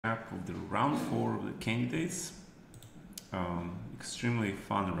Of the round 4 of the candidates. Extremely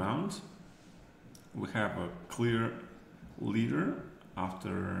fun round. We have a clear leader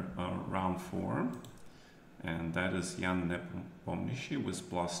after round 4, and that is Jan Nepomniachtchi with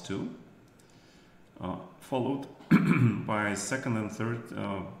 +2, followed by second and third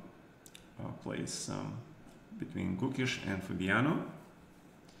place between Gukish and Fabiano.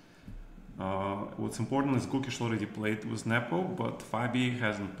 What's important is Gukish already played with Nepo, but Fabi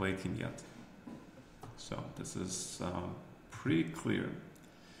hasn't played him yet. So this is pretty clear.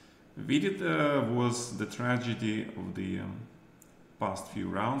 Vidit was the tragedy of the past few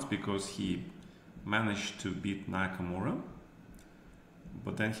rounds because he managed to beat Nakamura,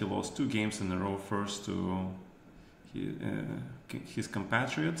 but then he lost 2 games in a row, first to his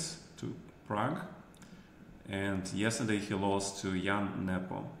compatriots, to Prague, and yesterday he lost to Jan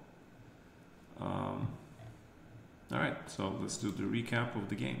Nepo. Alright, so let's do the recap of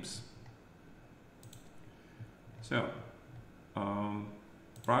the games. So,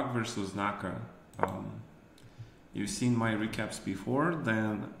 Prague versus Naka. You've seen my recaps before.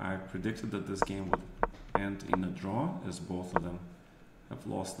 Then I predicted that this game would end in a draw, as both of them have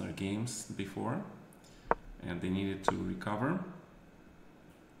lost their games before and they needed to recover.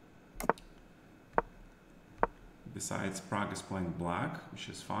 Besides, Prague is playing black, which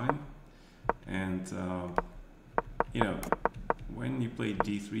is fine. And you know, when you play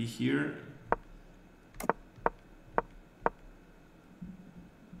d3 here,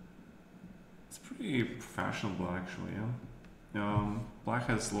 it's pretty fashionable actually. Yeah? Black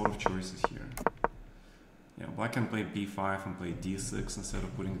has a lot of choices here. Yeah, black can play b5 and play d6 instead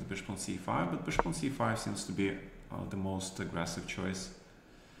of putting the bishop on c5, but bishop on c5 seems to be the most aggressive choice.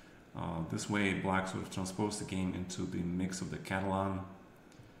 This way, black sort of transposed the game into the mix of the Catalan.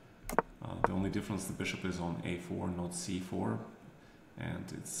 The only difference, the bishop is on a4, not c4, and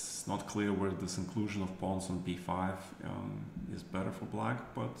it's not clear where this inclusion of pawns on b5 is better for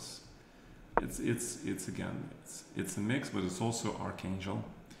black, but it's a mix, but it's also archangel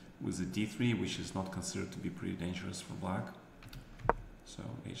with a d3, which is not considered to be pretty dangerous for black. So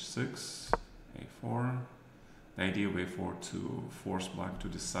h6, a4. The idea of a4 to force black to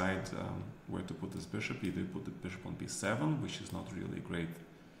decide where to put this bishop. Either put the bishop on b7, which is not really a great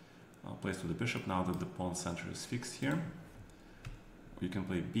place for the bishop now that the pawn center is fixed here. You can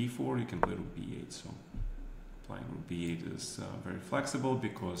play b4, you can play rook b8. So playing rook b8 is very flexible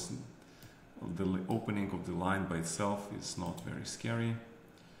because the opening of the line by itself is not very scary.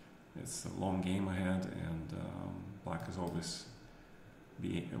 It's a long game ahead, and black is always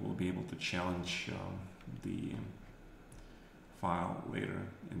will be able to challenge the file later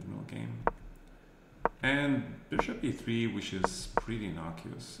in the middle game. And bishop e3, which is pretty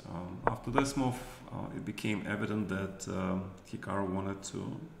innocuous. After this move, it became evident that Hikaru wanted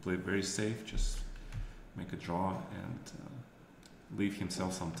to play very safe, just make a draw and leave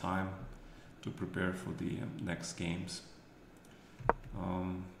himself some time to prepare for the next games.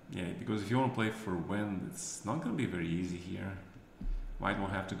 Yeah, because if you want to play for win, it's not going to be very easy here. Might well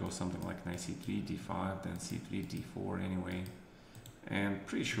have to go something like knight c3, d5, then c3, d4 anyway. And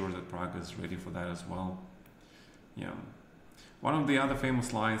pretty sure that Prague is ready for that as well. Yeah. One of the other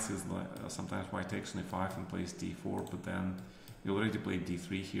famous lines is sometimes white takes on e5 and plays d4, but then you already played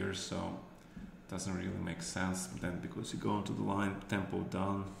d3 here, so it doesn't really make sense. But then because you go into the line, tempo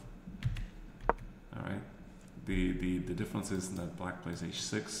down. Alright. The difference is that black plays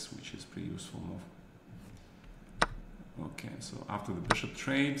h6, which is a pretty useful move. Okay, so after the bishop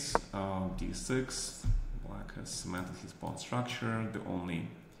trades, d6, black has cemented his pawn structure. The only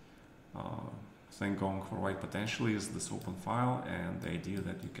thing going for white potentially is this open file, and the idea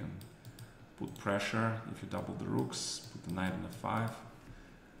that you can put pressure if you double the rooks, put the knight on f5.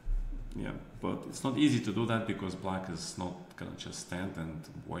 Yeah, but it's not easy to do that because black is not gonna just stand and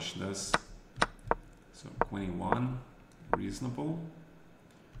watch this. So queen e1, reasonable.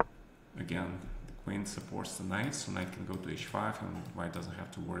 Again, the queen supports the knight, so knight can go to h5, and white doesn't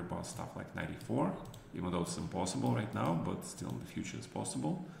have to worry about stuff like knight e4, even though it's impossible right now, but still in the future it's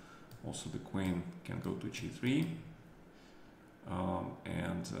possible. Also the queen can go to g3,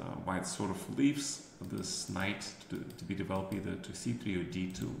 and white sort of leaves this knight to be developed either to c3 or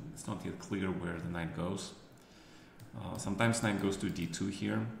d2. It's not yet clear where the knight goes. Sometimes knight goes to d2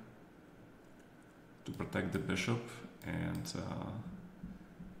 here to protect the bishop and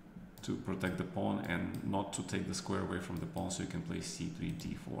to protect the pawn and not to take the square away from the pawn, so you can play c3,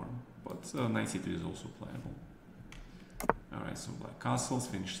 d4. But knight c3 is also playable. Alright, so black castles,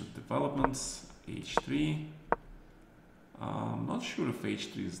 finished the developments, h3. I'm not sure if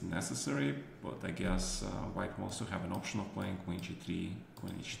h3 is necessary, but I guess white wants to have an option of playing queen g3,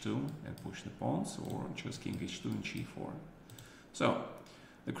 queen h2 and push the pawns, or just king h2 and g4. So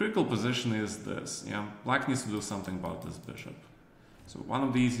the critical position is this. Yeah, black needs to do something about this bishop. So one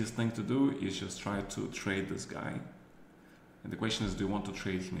of the easiest things to do is just try to trade this guy. And the question is, do you want to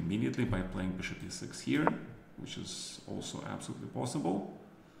trade him immediately by playing bishop e6 here, which is also absolutely possible.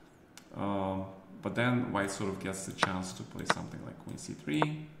 But then white sort of gets the chance to play something like queen c3,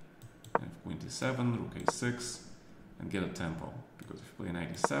 and queen d7, rook a6, and get a tempo. Because if you play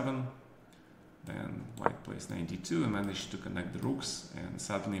knight e7, then white plays knight d2 and manages to connect the rooks, and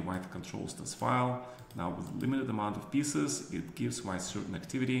suddenly white controls this file. Now with limited amount of pieces, it gives white certain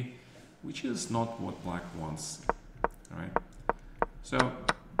activity, which is not what black wants. Alright, so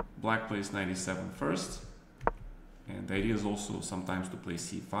black plays knight e7 first. And the idea is also sometimes to play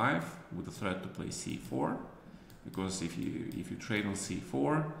c5 with the threat to play c4, because if you trade on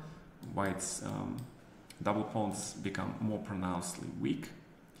c4, white's double pawns become more pronouncedly weak.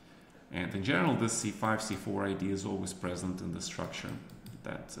 And in general, this c5, c4 idea is always present in the structure,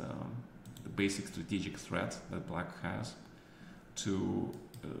 that the basic strategic threat that black has to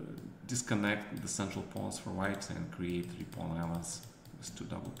disconnect the central pawns for white and create 3-pawn islands with 2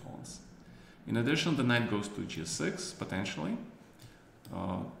 double pawns. In addition, the knight goes to g6, potentially,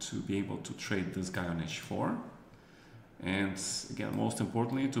 to be able to trade this guy on h4. And again, most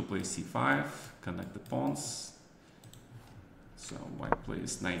importantly, to play c5, connect the pawns. So white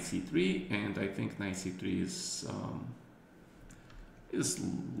plays knight c3, and I think knight c3 is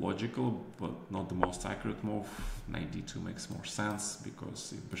logical, but not the most accurate move. Knight d2 makes more sense,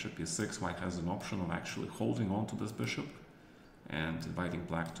 because if bishop e6, white has an option of actually holding on to this bishop and inviting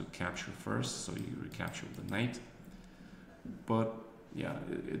black to capture first, so you recapture the knight. But yeah,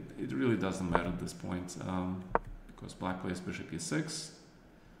 it really doesn't matter at this point, because black plays bishop e6,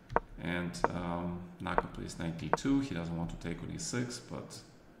 and Naka plays knight d2. He doesn't want to take on e6, but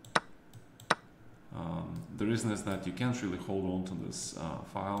the reason is that you can't really hold on to this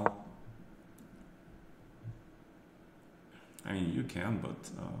file. I mean, you can, but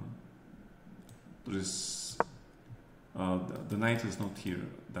there is the knight is not here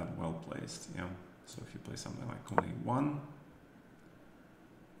that well placed. Yeah. So if you play something like queen a1,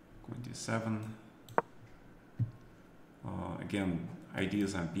 queen d7, again,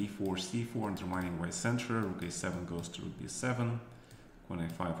 ideas on b4, c4, undermining white center. Rook a7 goes to rook b7. Queen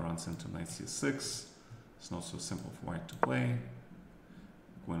a5 runs into knight c6. It's not so simple for white to play.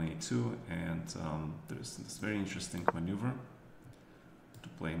 Queen a2, and there's this very interesting maneuver to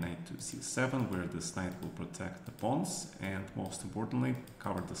play knight to c7, where this knight will protect the pawns and, most importantly,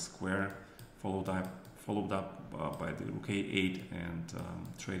 cover the square, followed up by the rook a8 and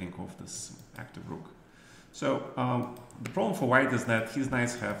trading off this active rook. So the problem for white is that his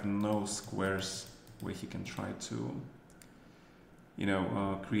knights have no squares where he can try to,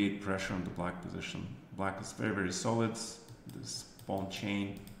 create pressure on the black position. Black is very, very solid. This pawn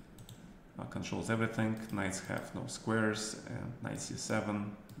chain controls everything. Knights have no squares, and knight c7,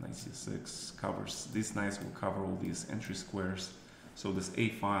 knight c6 covers. These knights will cover all these entry squares, so this a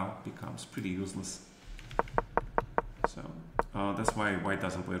file becomes pretty useless. So that's why white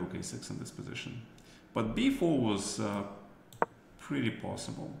doesn't play rook a6 in this position. But b4 was pretty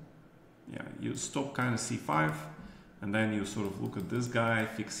possible. Yeah, you stop kind of c5, and then you sort of look at this guy,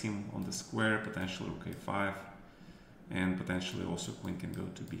 fix him on the square, potentially rook a5, and potentially also queen can go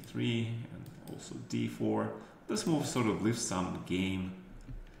to b3 and also d4. This move sort of leaves some game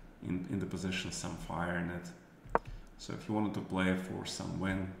in the position, some fire in it. So if you wanted to play for some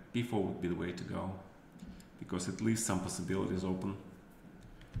win, b4 would be the way to go, because it leaves some possibilities open.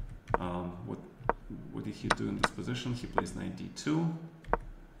 What did he do in this position? He plays knight d2,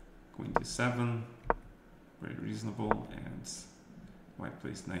 queen d7, very reasonable, and white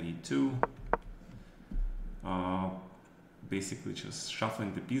plays knight e2. Basically just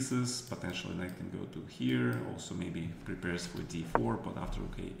shuffling the pieces. Potentially knight can go to here, also maybe prepares for d4, but after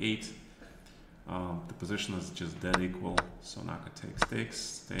rook a8, the position is just dead equal, so Naka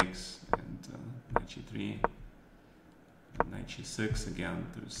takes, and knight g3, and knight g6. Again,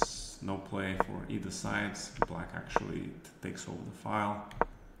 there's no play for either side. Black actually takes over the file,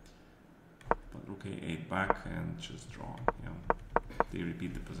 but rook a8 back and just draw. Yeah, they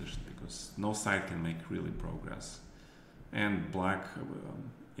repeat the position because no side can make really progress. And black,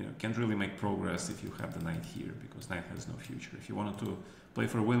 can't really make progress if you have the knight here, because knight has no future. If you wanted to play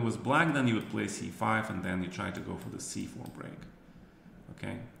for a win with black, then you would play c5, and then you try to go for the c4 break,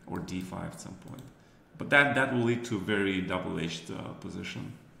 okay, or d5 at some point. But that will lead to a very double-edged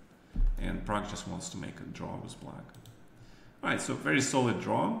position, and Prague just wants to make a draw with black. Alright, so very solid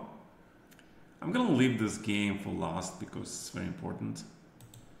draw. I'm gonna leave this game for last because it's very important.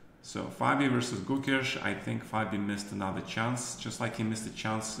 So Fabi versus Gukish. I think Fabi missed another chance, just like he missed a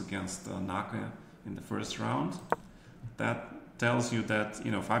chance against Naka in the first round. That tells you that,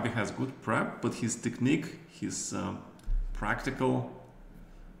 you know, Fabi has good prep, but his technique, his practical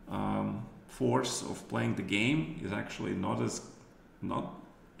force of playing the game is actually not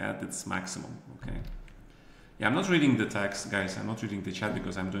at its maximum. Okay. Yeah, I'm not reading the text, guys. I'm not reading the chat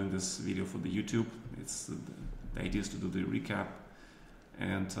because I'm doing this video for the YouTube. It's the idea is to do the recap,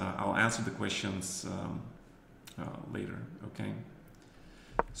 and I'll answer the questions later. Okay.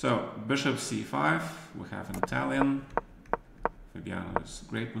 So Bishop C5. We have an Italian. Fabiano is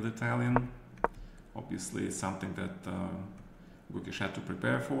great with Italian. Obviously, it's something that Gukish had to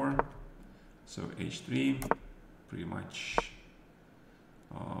prepare for. So H3, pretty much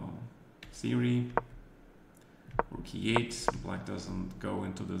theory. Rook E8. Black doesn't go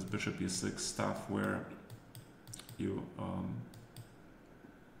into this Bishop E6 stuff where you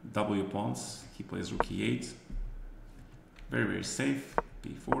double your pawns. He plays Rook E8. Very, very safe.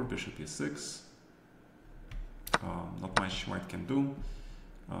 B4, Bishop E6. Not much white can do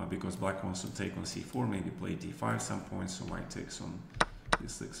because black wants to take on C4, maybe play D5 at some point, so white takes on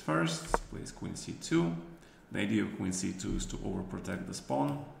E6 first, plays Queen C2. The idea of Queen C2 is to overprotect this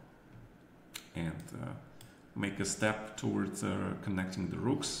pawn and make a step towards connecting the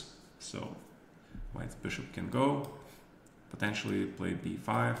rooks, so white's bishop can go, potentially play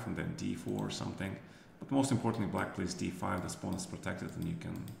B5 and then D4 or something, but most importantly black plays D5, this pawn is protected and you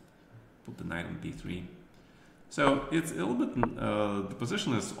can put the knight on B3. So it's a little bit, the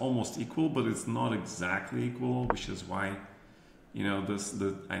position is almost equal, but it's not exactly equal, which is why, you know,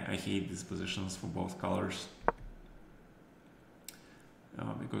 I hate these positions for both colors.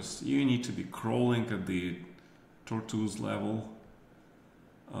 Because you need to be crawling at the tortoise level.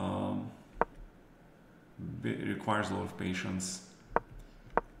 It requires a lot of patience.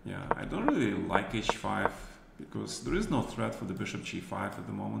 Yeah, I don't really like H5 because there is no threat for the bishop G5 at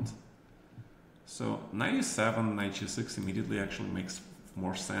the moment. So knight E7, knight G6 immediately actually makes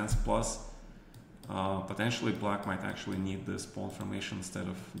more sense. Plus, potentially black might actually need this pawn formation instead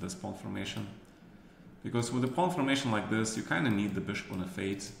of this pawn formation. Because with a pawn formation like this, you kind of need the bishop on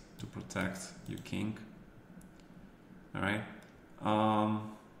F8 to protect your king. Alright.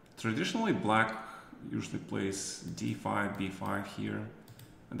 Traditionally, black usually plays D5, B5 here.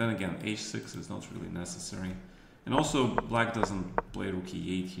 And then again, H6 is not really necessary. And also, black doesn't play Rook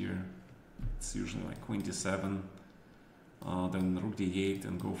E8 here. It's usually like Queen D7, then Rook D8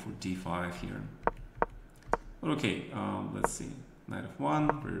 and go for D5 here. But okay, let's see. Knight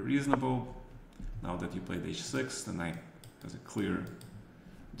F1, very reasonable. Now that you played H6, the knight has a clear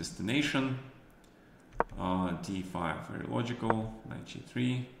destination. D5, very logical. Knight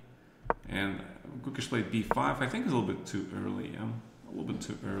G3. And Gukish played B5. I think it's a little bit too early. Yeah? A little bit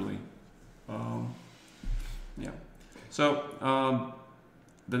too early. Yeah. So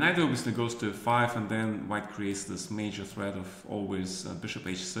the knight obviously goes to F5, and then white creates this major threat of always bishop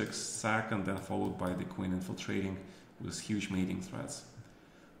H6 sack, and then followed by the queen infiltrating with huge mating threats.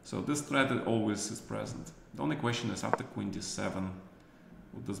 So this threat always is present. The only question is, after Queen D7,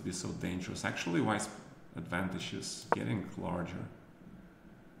 would this be so dangerous? Actually, white's advantage is getting larger.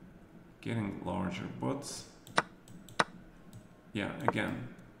 But yeah, again,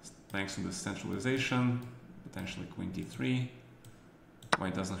 thanks to this centralization, potentially Queen D3.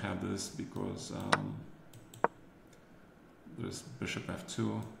 White doesn't have this because there's Bishop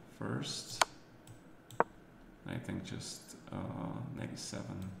F2 first. I think just knight E7.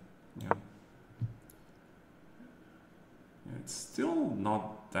 Yeah. It's still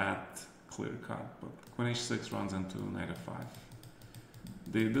not that clear cut, but Queen H6 runs into knight F5.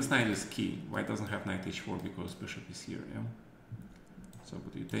 This knight is key. White doesn't have knight H4 because bishop is here. Yeah. So,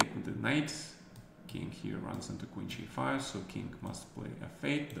 but you take with the knight. King here runs into Queen G5, so king must play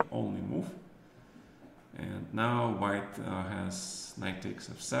F8, the only move. And now white has knight takes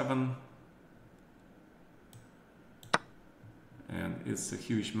F7. And it's a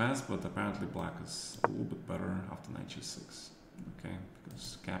huge mess, but apparently black is a little bit better after knight G6. Okay,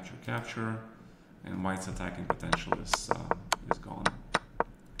 because capture, and white's attacking potential is gone.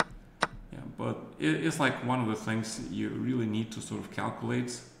 Yeah, but it's like one of the things you really need to sort of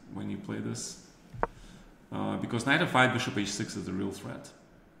calculate when you play this. Because knight F5, bishop H6 is the real threat.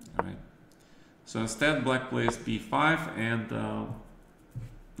 All right. So instead, black plays B5, and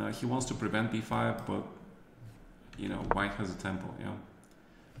he wants to prevent B5, but you know, white has a tempo. Yeah.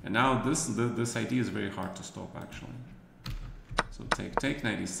 And now this idea is very hard to stop actually. So take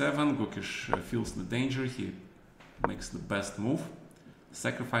knight E7. Gukish feels the danger. He makes the best move,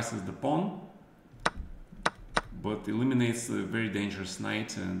 sacrifices the pawn, but eliminates a very dangerous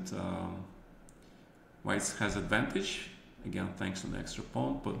knight, and white has advantage, again thanks to the extra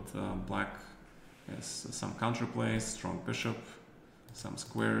pawn, but black has some counterplays, strong bishop, some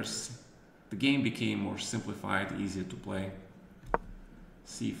squares. The game became more simplified, easier to play.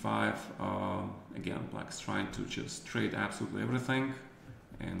 c5, again black's trying to just trade absolutely everything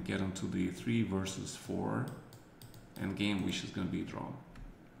and get into the 3 versus 4 endgame, which is going to be a draw.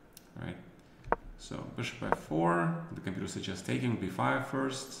 Right? So bishop f4, the computer suggests taking b5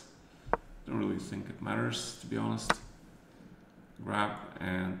 first. Don't really think it matters, to be honest. Grab,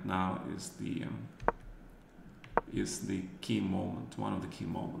 and now is the key moment, one of the key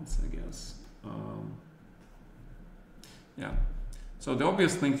moments, I guess. Yeah. So the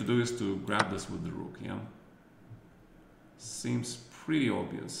obvious thing to do is to grab this with the rook. Yeah. Seems pretty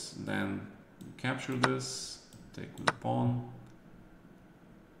obvious. Then you capture this, take with the pawn,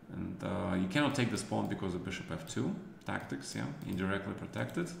 and you cannot take this pawn because of bishop f2 tactics. Yeah, indirectly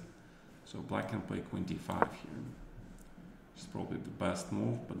protected. So black can play queen d5 here. It's probably the best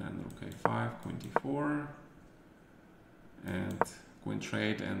move, but then rook a5, queen d4, and queen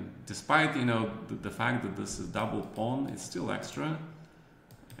trade. And despite, you know, the fact that this is double pawn, it's still extra,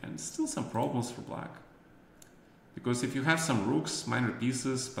 and still some problems for black. Because if you have some rooks, minor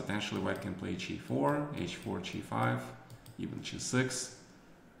pieces, potentially white can play g4, h4, g5, even g6.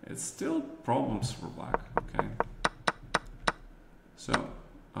 It's still problems for black. Okay. So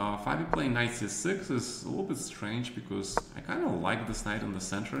 5e playing knight c6 is a little bit strange, because I kind of like this knight in the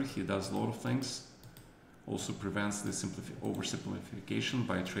center. He does a lot of things. Also prevents the oversimplification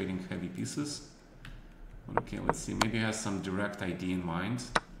by trading heavy pieces. But okay, let's see. Maybe he has some direct idea in mind.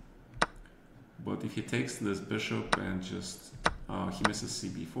 But if he takes this bishop and just he misses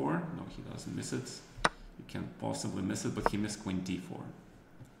cb4, no, he doesn't miss it. He can possibly miss it, but he missed queen d4.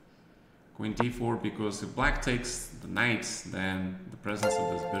 Queen d4, because if black takes the knight, then the presence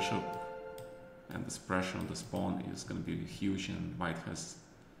of this bishop and this pressure on this pawn is going to be huge, and white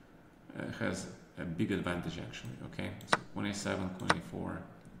has a big advantage actually. Okay, so queen a7, queen a4,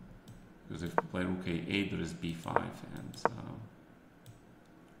 because if you play rook a8, there is b5 and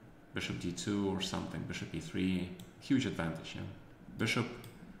bishop d2 or something, bishop e3, huge advantage. Yeah? Bishop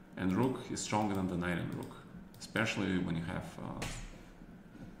and rook is stronger than the knight and rook, especially when you have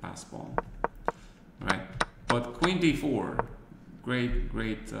pass pawn. Right, but queen d4,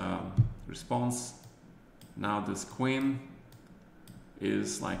 great response. Now this queen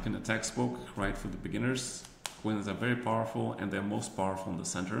is like in a textbook, right, for the beginners. Queens are very powerful, and they're most powerful in the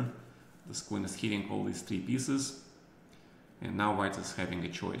center. This queen is hitting all these 3 pieces, and now white is having a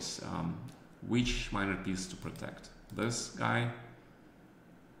choice. Which minor piece to protect? This guy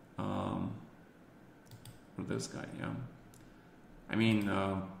or this guy? Yeah. I mean,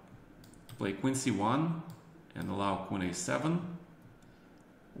 play queen c1 and allow queen a7,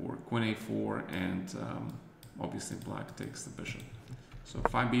 or queen a4 and obviously black takes the bishop. So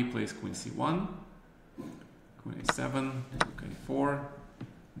 5b plays queen c1, queen a7, rook a4,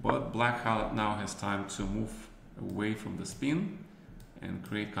 but black now has time to move away from the spin and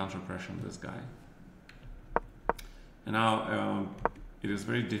create counter pressure on this guy. And now it is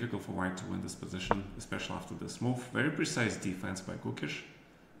very difficult for white to win this position, especially after this move. Very precise defense by Kukish,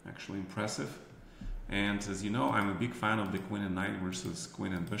 actually impressive. And as you know, I'm a big fan of the queen and knight versus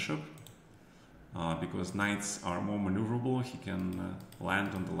queen and bishop, because knights are more maneuverable. He can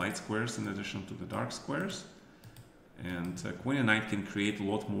land on the light squares in addition to the dark squares. And queen and knight can create a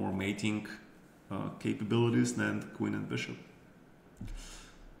lot more mating capabilities than queen and bishop.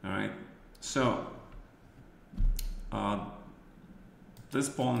 All right, so this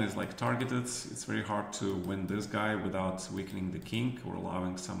pawn is like targeted. It's very hard to win this guy without weakening the king or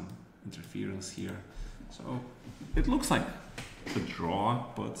allowing some interference here. So it looks like a draw,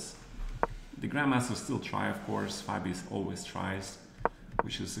 but the grandmaster still try, of course. Fabi always tries,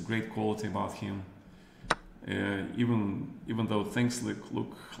 which is a great quality about him. Even though things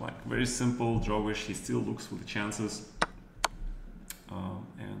look like very simple, drawish, he still looks for the chances.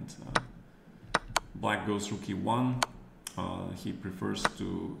 Black goes rook e1. He prefers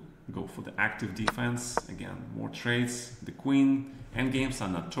to go for the active defense. Again, more trades. The queen endgames are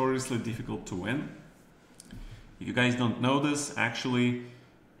notoriously difficult to win. If you guys don't know this, actually,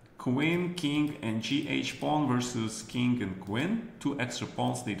 queen, king, and gh pawn versus king and queen, 2 extra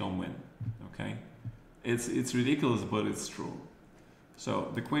pawns, they don't win. Okay, it's ridiculous, but it's true.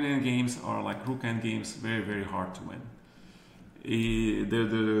 So the queen endgames are like rook endgames, very hard to win. There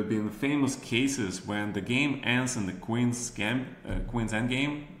have been famous cases when the game ends in the queen's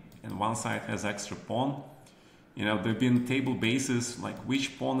endgame and one side has extra pawn, You know, there've been table bases like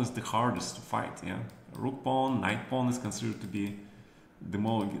which pawn is the hardest to fight. Yeah, rook pawn, knight pawn is considered to be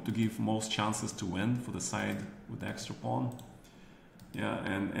to give most chances to win for the side with the extra pawn. Yeah,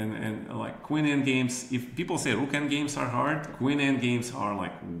 and like queen end games. If people say rook end games are hard, queen end games are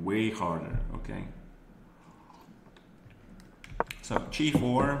like way harder. Okay. So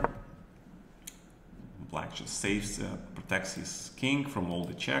g4. Black just saves, protects his king from all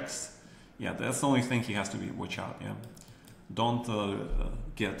the checks. Yeah, that's the only thing he has to be watch out. Yeah, don't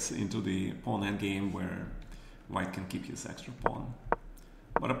get into the pawn endgame where white can keep his extra pawn.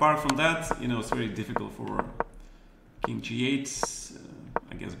 But apart from that, you know, it's very difficult for king g8.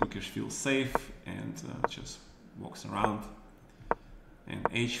 I guess Gukesh feels safe and just walks around. And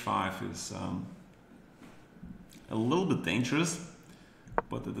h5 is a little bit dangerous,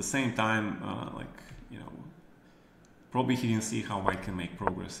 but at the same time, like, you know, probably he didn't see how white can make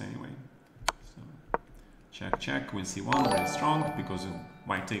progress anyway. So check, check, queen c1, very strong, because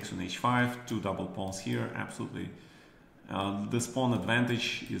white takes on h5, two double pawns here, absolutely. This pawn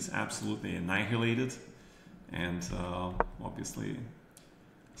advantage is absolutely annihilated, and obviously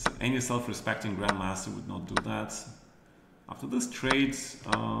any self-respecting grandmaster would not do that. After this trade,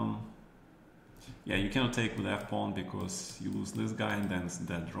 yeah, you cannot take with f-pawn because you lose this guy and then it's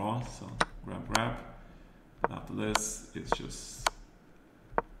dead draw, so grab, grab. And after this, it's just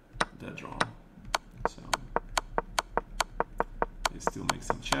dead draw. So they still make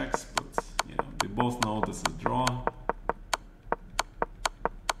some checks, but you know, they both know this is draw.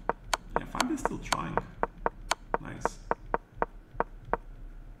 Yeah, fine, still trying. Nice.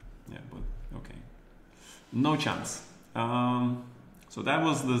 Yeah, but okay. No chance. So that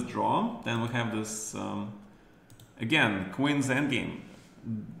was this draw. Then we have this, again, queen's endgame.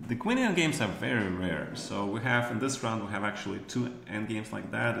 The queen endgames are very rare. So we have, in this round, we have actually two endgames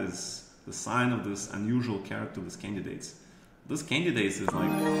like that. Is the sign of this unusual character, this candidates. This candidates is like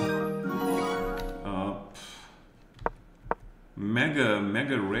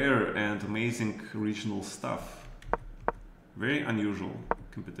mega rare and amazing regional stuff. Very unusual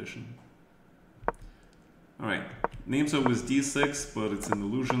competition. All right, Nemtsov with d6, but it's an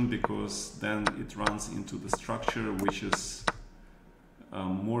illusion because then it runs into the structure which is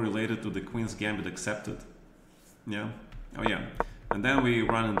more related to the Queen's Gambit accepted. Yeah, oh yeah. And then we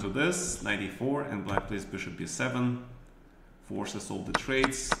run into this, knight e4, and black plays bishop b7, forces all the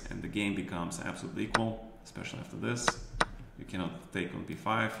trades, and the game becomes absolutely equal, especially after this. You cannot take on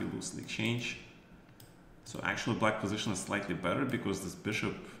b5, you lose the exchange. So actually black position is slightly better because this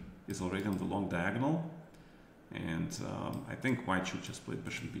bishop is already on the long diagonal. And I think white should just play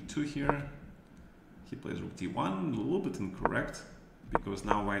bishop b2 here. He plays rook d1, a little bit incorrect, because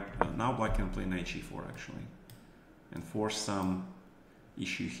now now black can play knight g4 actually, and force some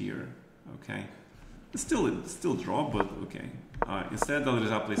issue here. Okay, it's still draw, but okay. Instead,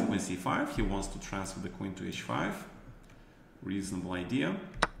 Alireza plays queen c5. He wants to transfer the queen to h5. Reasonable idea.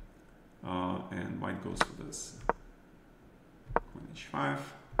 And white goes for this. Queen h5,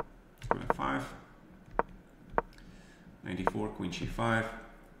 queen f5. Knight e4, queen g5.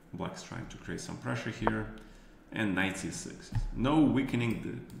 Black's trying to create some pressure here. And knight c6. No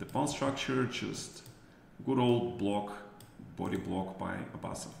weakening the pawn structure, just good old block, body block by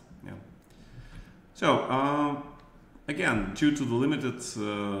Abbasov. Yeah. So, again, due to the limited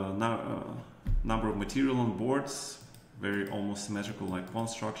number of material on boards, very almost symmetrical like pawn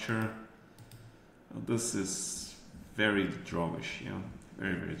structure, this is very drawish, yeah,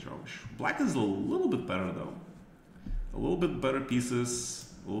 very drawish. Black is a little bit better though. A little bit better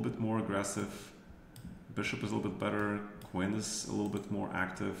pieces, a little bit more aggressive. Bishop is a little bit better. Queen is a little bit more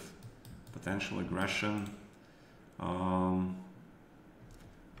active. Potential aggression.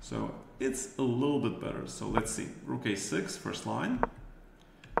 So it's a little bit better. So let's see. Rook a6, first line.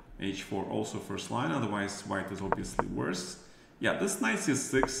 h4 also first line. Otherwise, white is obviously worse. Yeah, this knight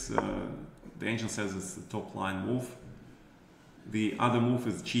c6, the engine says it's the top line move. The other move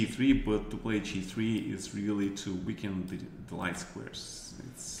is g3, but to play g3 is really to weaken the light squares.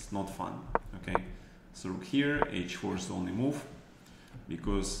 It's not fun, okay? So rook here, h4 is the only move,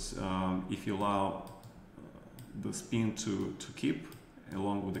 because if you allow the spin to keep,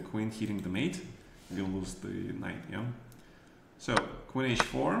 along with the queen hitting the mate, you'll lose the knight, yeah? So queen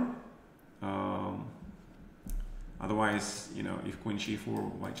h4, otherwise, you know, if queen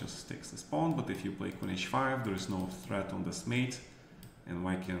g4, white just takes this pawn, but if you play queen h5, there is no threat on this mate, and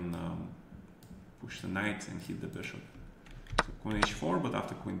white can push the knight and hit the bishop. So queen h4, but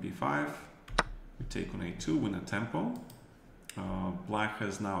after queen b5, we take on a2, win a tempo. Black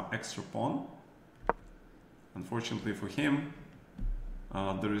has now extra pawn. Unfortunately for him,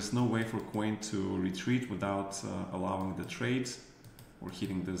 there is no way for queen to retreat without allowing the trade or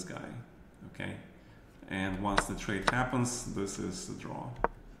hitting this guy, okay? And once the trade happens, this is the draw.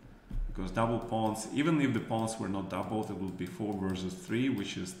 Because double pawns, even if the pawns were not doubled, it would be 4 versus 3,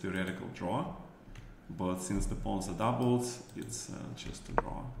 which is theoretical draw. But since the pawns are doubled, it's just a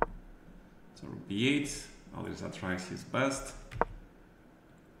draw. So rook b8, Alizar tries his best.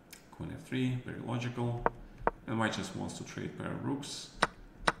 Queen f3, very logical. And white just wants to trade pair of rooks.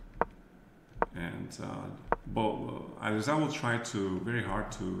 And Alizar will try very hard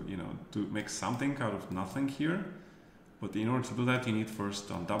to, to make something out of nothing here. But in order to do that, you need first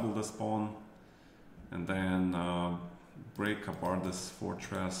to undouble this pawn and then break apart this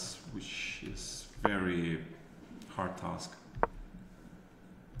fortress, which is very hard task.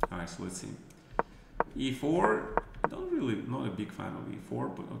 Alright, so let's see. e4, not a big fan of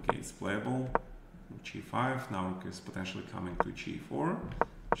e4, but okay, it's playable. g5, now rook is potentially coming to g4,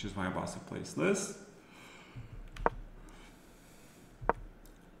 which is why Abasa plays this.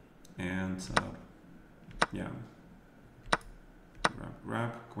 And yeah.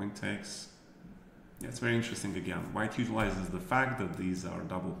 Grab, queen takes. Yeah, it's very interesting again. White utilizes the fact that these are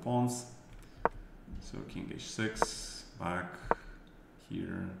double pawns. So king h6, back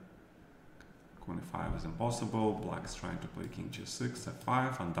here. Queen f5 is impossible. Black is trying to play king g6,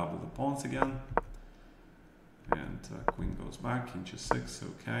 f5, undouble the pawns again. And queen goes back, king g6,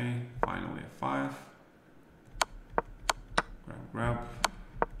 okay. Finally f5. Grab.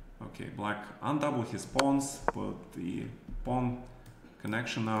 Okay, black undouble his pawns, but the pawn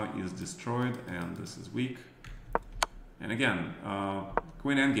connection now is destroyed and this is weak. And again,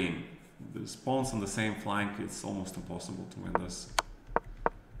 queen endgame. There's pawns on the same flank, it's almost impossible to win this.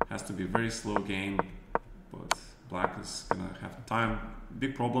 Has to be a very slow game, but black is gonna have time.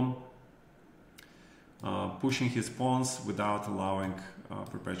 Big problem. Pushing his pawns without allowing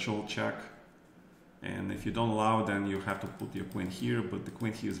perpetual check. And if you don't allow, then you have to put your queen here, but the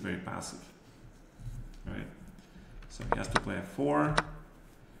queen here is very passive, right? So he has to play f4,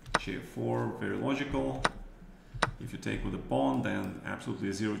 g4, very logical. If you take with a pawn, then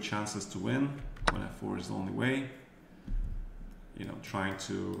absolutely zero chances to win. Queen f4 is the only way. Trying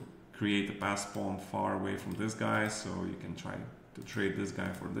to create a passed pawn far away from this guy, so you can try to trade this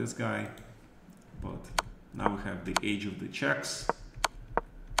guy for this guy. But now we have the age of the checks.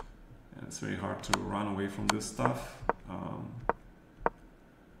 And it's very hard to run away from this stuff.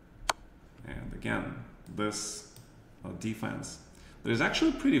 And again, this defense. There's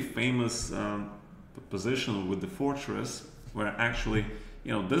actually a pretty famous position with the fortress where actually,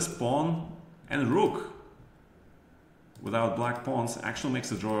 this pawn and rook without black pawns actually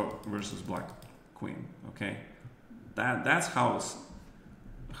makes a draw versus black queen. Okay, that's how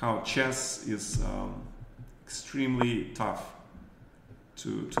chess is extremely tough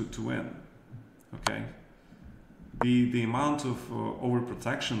to win. Okay, the amount of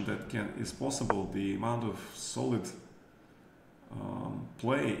overprotection that is possible, the amount of solid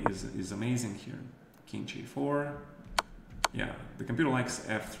play is amazing here. King g4. Yeah, the computer likes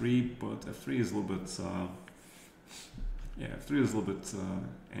f3, but f3 is a little bit f3 is a little bit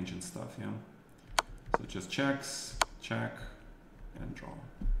engine stuff. Yeah, so just checks, check, and draw.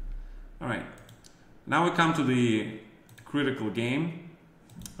 All right, now we come to the critical game,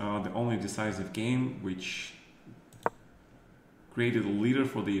 the only decisive game which created a leader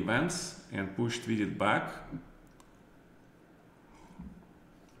for the events and pushed Vidit back.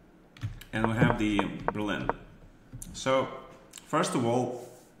 And we have the Berlin. So first of all,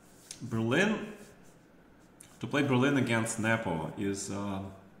 to play Berlin against Nepo is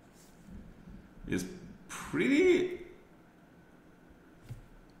pretty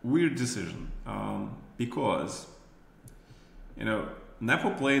weird decision, because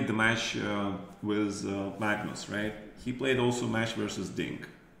Nepo played the match with Magnus, right? He played also match versus Dink.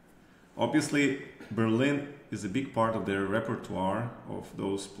 Obviously, Berlin is a big part of their repertoire of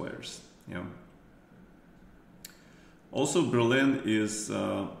those players. Yeah. Also, Berlin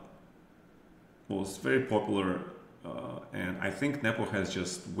was very popular, and I think Nepo has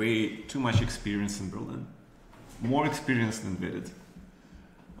just way too much experience in Berlin, more experience than Vidit.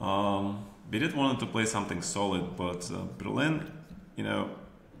 Vidit wanted to play something solid, but Berlin, the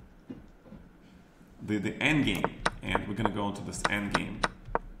end game, and we're gonna go into this end game.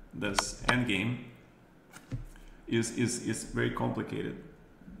 This end game is very complicated.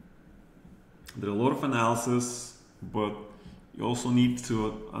 There are a lot of analysis, but you also need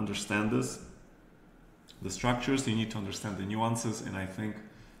to understand this. The structures, you need to understand the nuances, and I think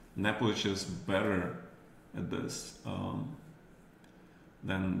Nepo is just better at this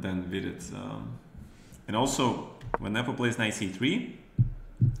than Vidit. And also, when Nepo plays knight c3,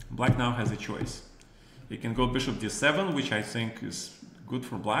 Black now has a choice. He can go bishop d7, which I think is good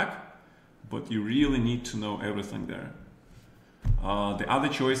for black, but you really need to know everything there. The other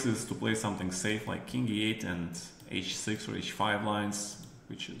choice is to play something safe like king e8 and h6 or h5 lines,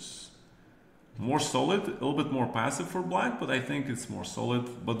 which is more solid, a little bit more passive for black, but I think it's more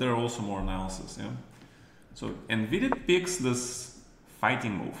solid, but there are also more analysis. Yeah. So, and Vidit picks this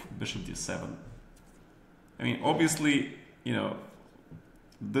fighting move, bishop d7. I mean, obviously, you know,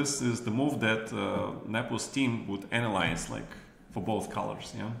 this is the move that Nepo's team would analyze, like, for both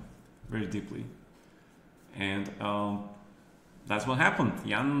colors, yeah, very deeply. And that's what happened.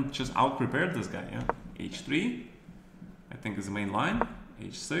 Jan just out-prepared this guy, yeah. h3, I think is the main line,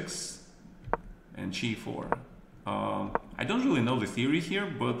 h6, and g4. I don't really know the theory here,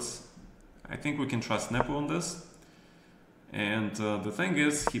 but I think we can trust Nepo on this. And the thing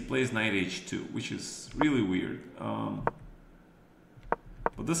is, he plays knight h2, which is really weird.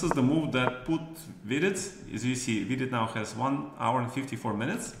 But this is the move that put Vidit, as you see, Vidit now has 1 hour and 54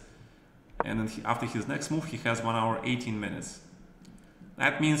 minutes. And then after his next move, he has 1 hour 18 minutes.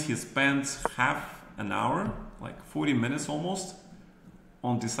 That means he spent half an hour, like 40 minutes almost,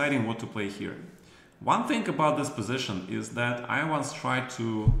 on deciding what to play here. One thing about this position is that I once tried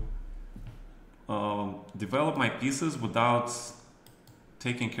to develop my pieces without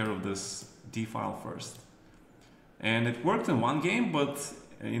taking care of this d file first. And it worked in one game, but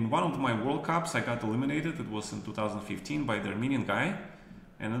in one of my World Cups I got eliminated. It was in 2015 by the Armenian guy.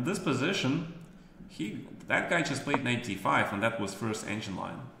 And in this position, that guy just played knight d5, and that was first engine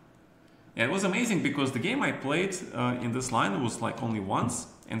line. Yeah, it was amazing because the game I played in this line was like only once,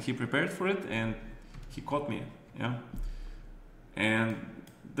 and he prepared for it and he caught me. Yeah, and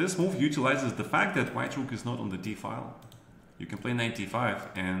this move utilizes the fact that white rook is not on the d file. You can play knight d5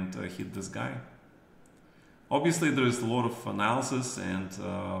 and hit this guy. Obviously, there is a lot of analysis, and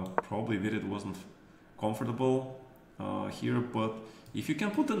probably Vidit wasn't comfortable here, but if you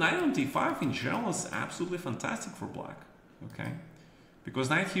can put the knight on d5 in general, it's absolutely fantastic for black. Okay, because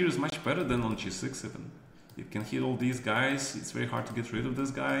knight here is much better than on g6 even. It can hit all these guys. It's very hard to get rid of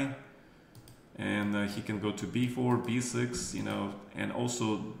this guy. And he can go to b4, b6, you know, and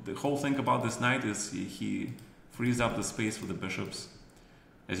also the whole thing about this knight is he frees up the space for the bishops.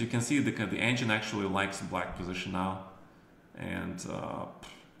 As you can see, the engine actually likes the black position now, and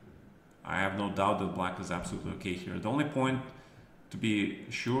I have no doubt that black is absolutely okay here. The only point to be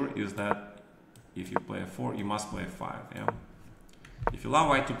sure is that if you play a4, you must play a5. Yeah. If you allow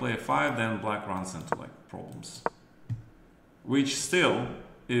white to play a5, then black runs into like problems, which still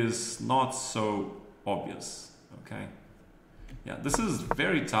is not so obvious. Okay, yeah, this is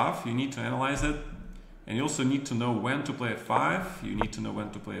very tough. You need to analyze it, and you also need to know when to play f5. You need to know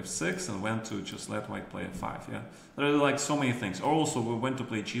when to play f6 and when to just let white play f5. Yeah, there are like so many things. Or also when to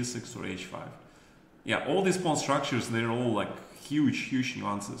play g6 or h5. Yeah, all these pawn structures, they're all like huge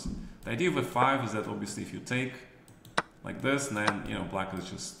nuances. The idea of f5 is that obviously if you take like this, then you know black is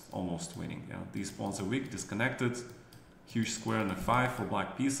just almost winning. Yeah, these pawns are weak, disconnected. Huge square on f5 for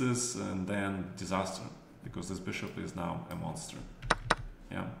black pieces, and then disaster, because this bishop is now a monster.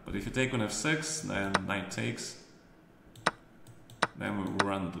 Yeah, but if you take on f6, then knight takes, then we will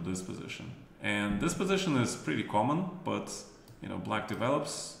run to this position. And this position is pretty common, but you know, black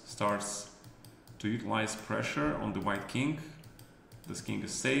develops, starts to utilize pressure on the white king. This king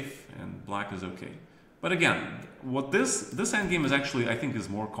is safe, and black is okay. But again, what this endgame is actually, I think, is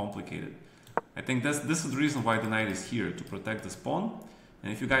more complicated. I think this is the reason why the knight is here, to protect this pawn.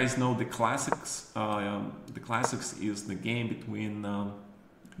 And if you guys know the classics is the game between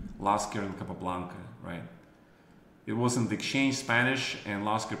Lasker and Capablanca, right? It was in the exchange Spanish, and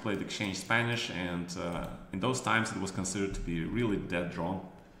Lasker played exchange Spanish, and in those times it was considered to be really dead drawn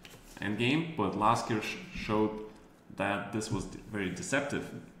endgame. But Lasker showed that this was very deceptive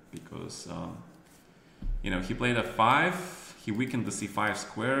because you know, he played f5. He weakened the c5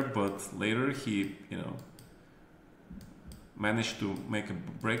 square, but later he, you know, managed to make a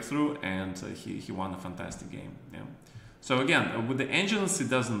breakthrough, and he won a fantastic game. Yeah. So again, with the engines, it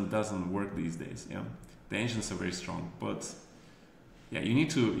doesn't work these days. Yeah, the engines are very strong, but yeah, you need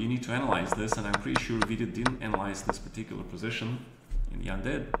to analyze this, and I'm pretty sure Vidit didn't analyze this particular position, and Jan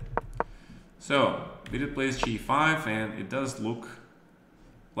did. So Vidit plays g5, and it does look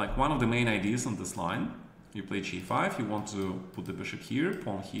like one of the main ideas on this line. You play g5, you want to put the bishop here,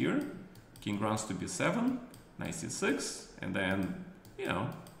 pawn here, king runs to b7, knight c6, and then, you know,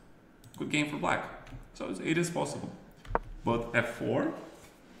 good game for black. So it is possible. But f4,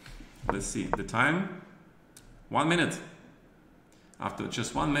 let's see, the time, 1 minute. After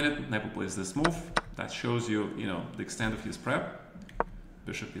just 1 minute, Nepo plays this move. That shows you, you know, the extent of his prep.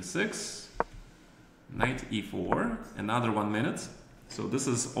 bishop e6, knight e4, another 1 minute. So this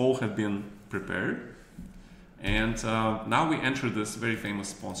is all have been prepared. And now we enter this very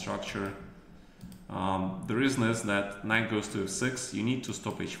famous pawn structure. The reason is that knight goes to f6, you need to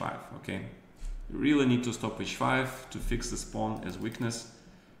stop h5, okay? You really need to stop h5 to fix this pawn as weakness,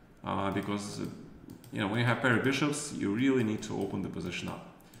 because when you have pair of bishops, you really need to open the position up.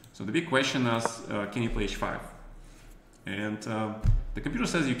 So the big question is, can you play h5? And the computer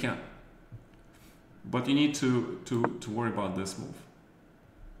says you can, but you need to worry about this move,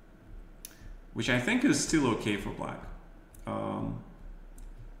 which I think is still okay for black.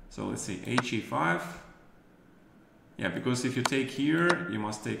 So let's see, h e5. Yeah, because if you take here, you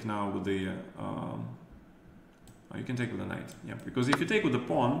must take now with the... you can take with the knight. Yeah, because if you take with the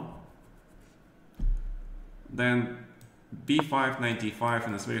pawn, then b5, knight e5,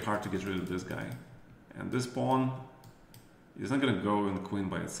 and it's very hard to get rid of this guy. And this pawn is not going to go in the queen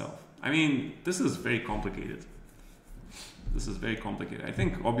by itself. I mean, this is very complicated. This is very complicated. I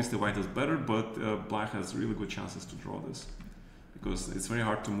think obviously white is better, but black has really good chances to draw this, because it's very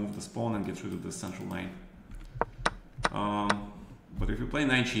hard to move this pawn and get rid of the central knight. But if you play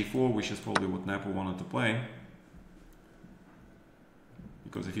knight g4, which is probably what Nepo wanted to play,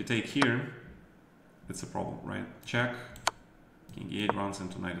 because if you take here, it's a problem, right? Check, king e8 runs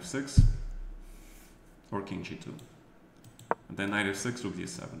into knight f6, or king g2. And then knight f6, rook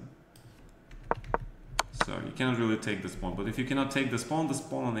d7. So you cannot really take this pawn. But if you cannot take this pawn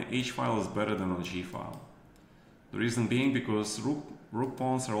on the h file is better than on g file. The reason being because rook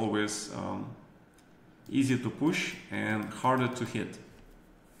pawns are always easier to push and harder to hit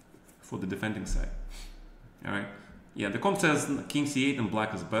for the defending side. All right. Yeah, the comp says king c8 and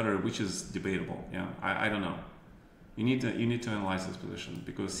black is better, which is debatable. Yeah, I don't know. You need to analyze this position,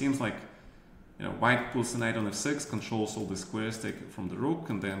 because it seems like white pulls the knight on f6, controls all the squares taken from the rook,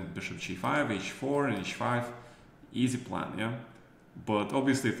 and then bishop g5, h4, and h5. Easy plan, yeah. But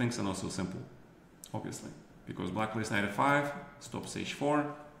obviously things are not so simple. Obviously, because black plays knight f5, stops h4,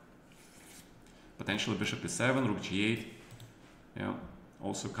 potentially bishop e7, rook g8. Yeah,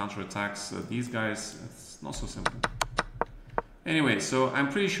 also counterattacks these guys. It's not so simple. Anyway, so I'm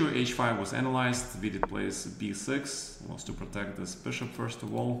pretty sure h5 was analyzed. Vidit plays b6, wants to protect this bishop first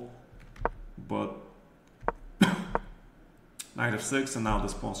of all, but knight f6, and now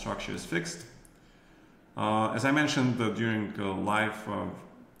this pawn structure is fixed. As I mentioned during live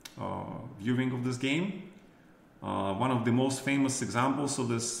viewing of this game, one of the most famous examples of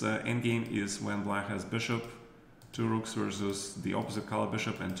this endgame is when black has bishop, 2 rooks versus the opposite color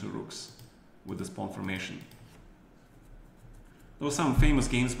bishop and 2 rooks with this pawn formation. There were some famous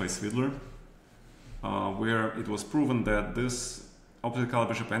games by Svidler where it was proven that this opposite color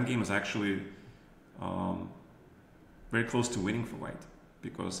bishop endgame is actually very close to winning for white,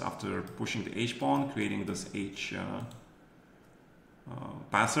 because after pushing the h-pawn, creating this h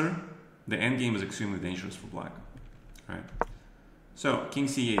passer, the endgame is extremely dangerous for black. Right. So king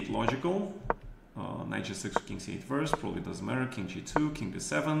c8 logical, knight g6, king c8 first, probably doesn't matter, king g2, king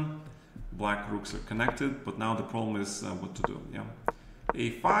b7, black rooks are connected, but now the problem is what to do. Yeah,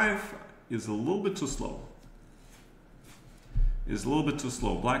 a5 is a little bit too slow.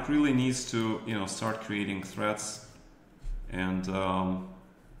 Black really needs to start creating threats, and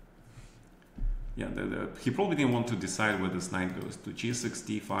yeah, he probably didn't want to decide where this knight goes to g6,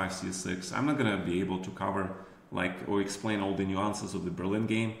 d5, c6. I'm not gonna be able to cover or explain all the nuances of the Berlin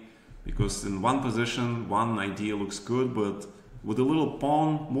game, because in one position one idea looks good, but with a little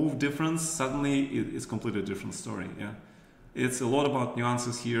pawn move difference, suddenly it's completely different story. Yeah, it's a lot about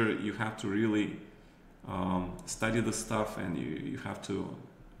nuances here. You have to really study the stuff, and you have to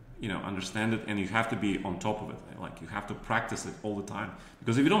understand it, and you have to be on top of it. Like, you have to practice it all the time,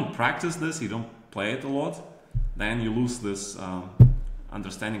 because if you don't practice this, you don't play it a lot, then you lose this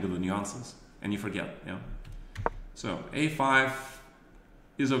understanding of the nuances and you forget. Yeah, so a5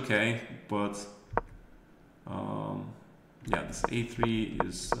 is okay, but yeah, this a3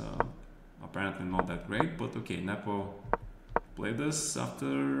 is apparently not that great. But okay, Nepo played this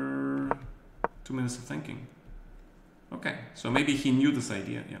after 2 minutes of thinking. Okay, so maybe he knew this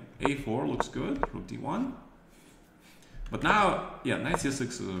idea. Yeah, a4 looks good, rook d1. But now, yeah, knight c6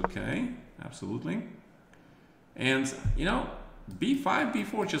 is okay, absolutely. And b5,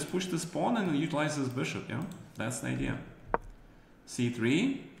 b4, just push this pawn and utilize this bishop. Yeah, that's the idea.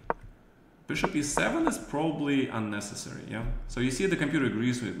 c3, bishop e7 is probably unnecessary. Yeah, so you see the computer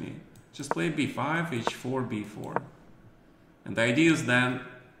agrees with me. Just play b5, h4, b4. And the idea is then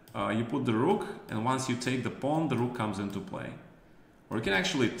you put the rook, and once you take the pawn, the rook comes into play. Or you can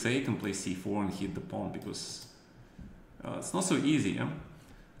actually take and play c4 and hit the pawn, because it's not so easy. Yeah?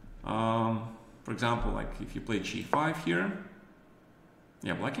 For example, like if you play g5 here,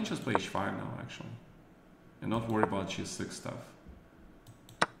 yeah, black can just play h5 now actually, and not worry about g6 stuff,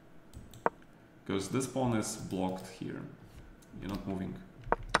 because this pawn is blocked here. You're not moving.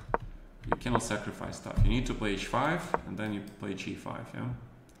 You cannot sacrifice stuff. You need to play h5 and then you play g5, yeah.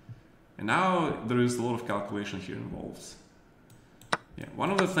 And now there is a lot of calculation here involved. Yeah,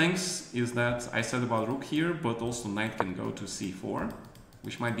 one of the things is that I said about rook here, but also knight can go to c4,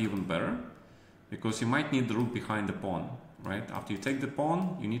 which might be even better, because you might need the rook behind the pawn, right? After you take the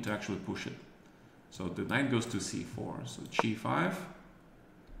pawn, you need to actually push it. So the knight goes to c4, so g5,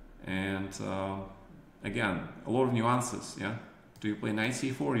 and again, a lot of nuances, yeah? Do you play knight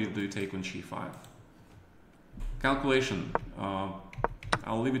c4 or do you take on g5? Calculation,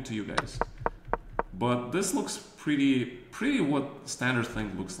 I'll leave it to you guys. But this looks pretty what standard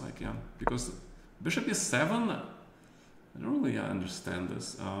thing looks like, yeah? Because bishop e7, I don't really understand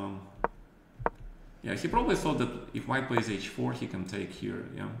this. Yeah, he probably thought that if white plays h4, he can take here,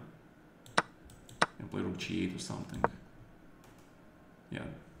 yeah? And play rook g8 or something. Yeah,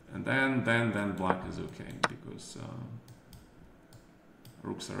 and then black is okay, because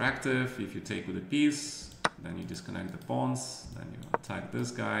rooks are active. If you take with a piece, then you disconnect the pawns, then you attack this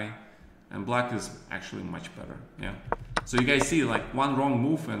guy, and black is actually much better, yeah? So you guys see, like, one wrong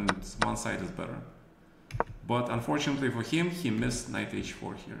move and one side is better. But unfortunately for him, he missed knight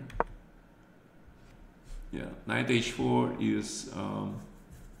h4 here. Yeah, knight h4 is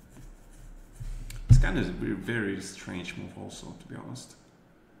it's kind of a very strange move also, to be honest.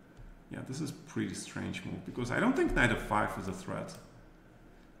 Yeah, this is pretty strange move, because I don't think knight f5 is a threat.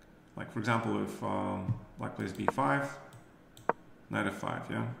 Like, for example, if black plays b5, knight f5,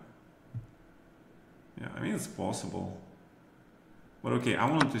 yeah? Yeah, I mean, it's possible. But okay, I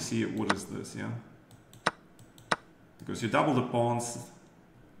wanted to see what is this, yeah? Because you double the pawns,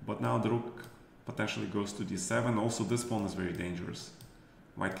 but now the rook potentially goes to d7. Also, this pawn is very dangerous.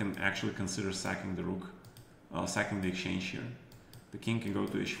 White can actually consider sacking the rook, sacking the exchange here. The king can go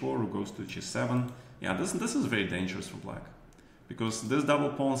to h4, rook goes to g7. Yeah, this is very dangerous for black, because this double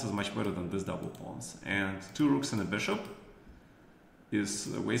pawns is much better than this double pawns. And two rooks and a bishop is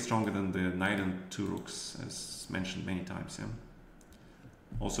way stronger than the knight and two rooks, as mentioned many times, yeah?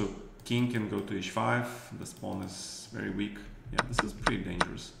 Also, king can go to h5. This pawn is very weak. Yeah, this is pretty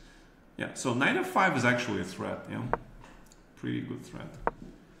dangerous. Yeah, so knight f5 is actually a threat, yeah? Pretty good threat.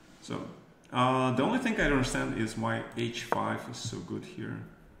 So, the only thing I don't understand is why h5 is so good here.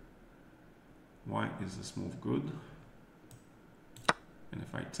 Why is this move good? And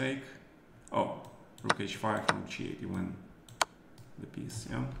if I take... Oh, rook h5, rook g8, you win the piece,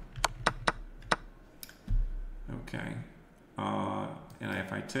 yeah? Okay. And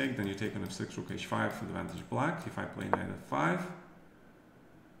if I take, then you take on f6, rook h5 for the advantage black. If I play knight f5,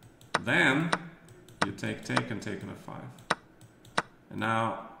 then you take and take on f5. And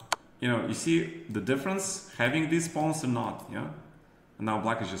now, you know, you see the difference having these pawns or not, yeah? And now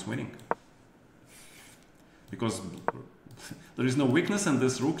black is just winning. Because there is no weakness and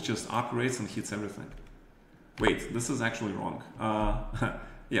this rook just operates and hits everything. Wait, this is actually wrong.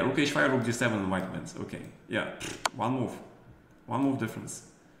 Yeah, rook h5, rook d7 and white wins. Okay, yeah, one move. One move difference.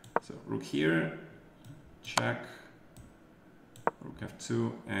 So rook here, check, rook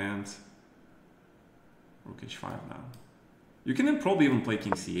f2, and rook h5 now. You can probably even play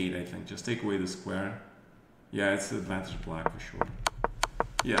king c8, I think. Just take away the square. Yeah, it's advantage black for sure.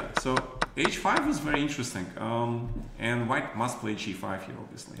 Yeah, so h5 is very interesting. And white must play g5 here,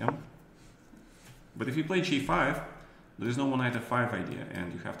 obviously, yeah? But if you play g5, there is no more knight f5 idea,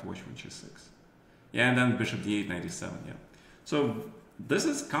 and you have to watch for g6. Yeah, and then bishop d8, knight e7, yeah. So this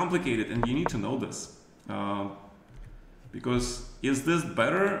is complicated, and you need to know this. Because is this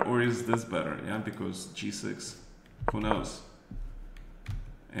better or is this better? Yeah, because g6, who knows?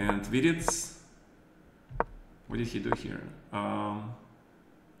 And Vidits, what did he do here?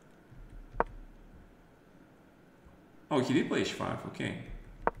 Oh, he did play h5, okay.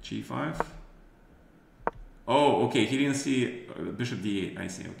 g5. Oh, okay, he didn't see bishop d8, I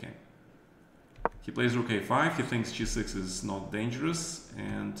see, okay. He plays rook a5, he thinks g6 is not dangerous,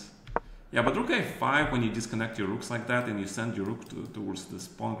 and... Yeah, but rook a5, when you disconnect your rooks like that and you send your rook towards this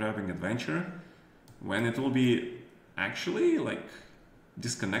pawn-grabbing adventure, when it will be actually, like,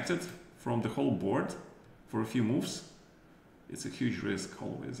 disconnected from the whole board for a few moves, it's a huge risk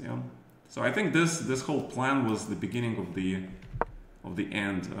always, yeah? So I think this whole plan was the beginning of the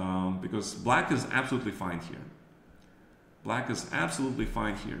end, because black is absolutely fine here. Black is absolutely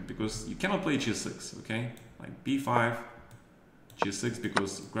fine here, because you cannot play g6, okay? Like b5, g6,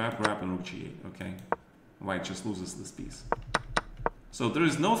 because grab, and rook g8, okay? White just loses this piece. So there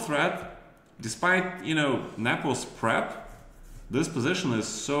is no threat, despite, you know, Nepo's prep. This position is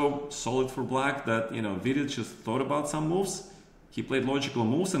so solid for black that, you know, Vidic just thought about some moves. He played logical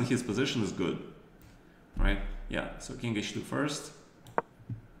moves and his position is good, right? Yeah, so king h2 first.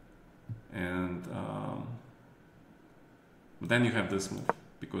 And but then you have this move,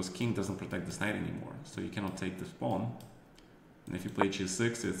 because king doesn't protect this knight anymore, so you cannot take this pawn. And if you play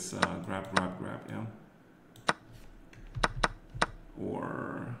g6, it's grab, grab, grab, yeah?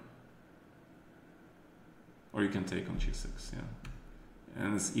 Or you can take on g6, yeah?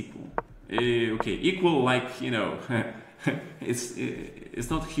 And it's equal. Okay, equal, like, you know, it's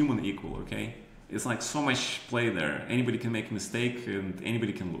not human equal, okay? It's like so much play there. Anybody can make a mistake and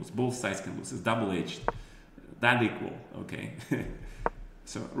anybody can lose. Both sides can lose. It's double-edged. That equal, okay?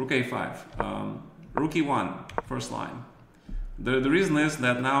 So rook a5. Rook e1, first line. The reason is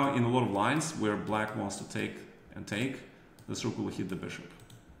that now in a lot of lines where black wants to take and take, this rook will hit the bishop.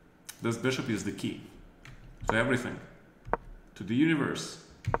 This bishop is the key to everything, to the universe.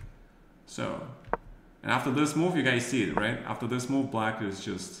 So, and after this move, you guys see it, right? After this move, black is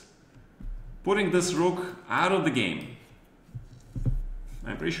just putting this rook out of the game.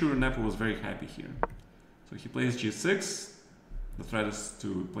 I'm pretty sure Nepo was very happy here. So he plays g6. The threat is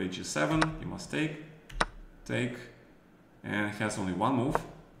to play g7. You must take, and he has only one move.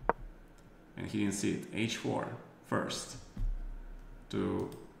 And he didn't see it. h4 first, to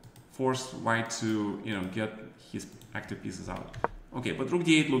force white to, you know, get his active pieces out. Okay, but rook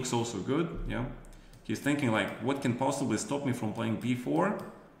d8 looks also good, yeah? He's thinking like, what can possibly stop me from playing b4?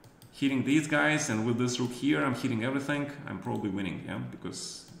 Hitting these guys, and with this rook here, I'm hitting everything. I'm probably winning, yeah?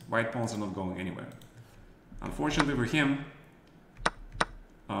 Because white pawns are not going anywhere. Unfortunately for him,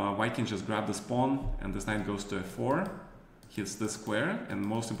 white can just grab this pawn, and this knight goes to f4, hits this square, and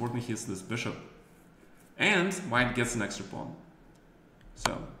most importantly, hits this bishop. And white gets an extra pawn.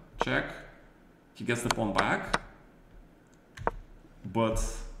 So, check. He gets the pawn back. But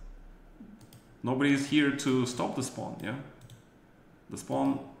nobody is here to stop this pawn, yeah? This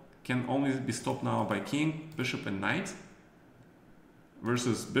pawn can only be stopped now by king, bishop, and knight.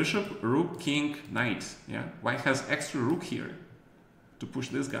 Versus bishop, rook, king, knight, yeah? White has extra rook here to push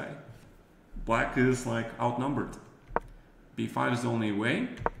this guy. Black is like outnumbered. b5 is the only way.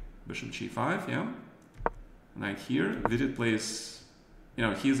 Bishop g5, yeah? Knight here. Vidic plays, you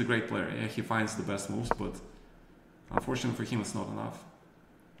know, he's a great player. Yeah, he finds the best moves, but unfortunately for him, it's not enough.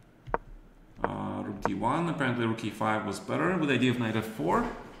 Rook d1. Apparently, rook e5 was better with the idea of knight f4,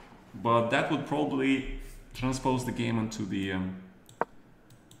 but that would probably transpose the game into the.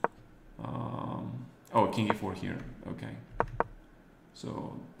 Oh, king e4 here. Okay.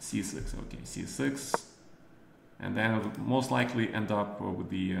 So c6. Okay, c6, and then it would most likely end up with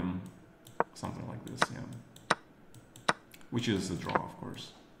the something like this, yeah. Which is a draw, of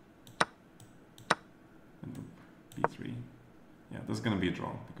course. And b3. Yeah, this is going to be a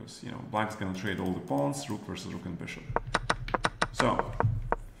draw because, you know, black's going to trade all the pawns, rook versus rook and bishop. So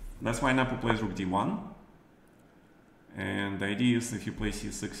that's why Nepo plays rook d1. And the idea is if you play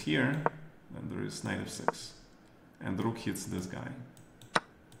c6 here, then there is knight f6. And the rook hits this guy.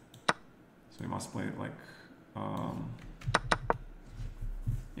 So you must play it like,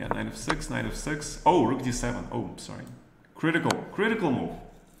 yeah, knight f6, knight f6. Oh, rook d7. Oh, sorry. Critical move.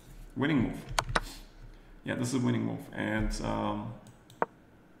 Winning move. Yeah, this is a winning move. And,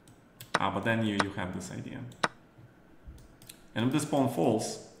 but then you have this idea. And if this pawn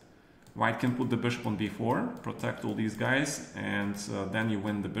falls, white can put the bishop on b4, protect all these guys, and then you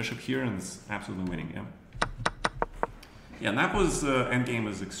win the bishop here, and it's absolutely winning, yeah. Yeah, Nepo's endgame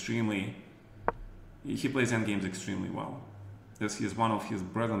is extremely, he plays endgames extremely well. This is one of his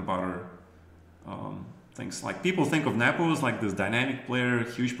bread and butter things. Like, people think of Nepo as like this dynamic player,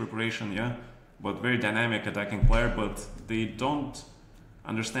 huge preparation, yeah, but very dynamic attacking player, but they don't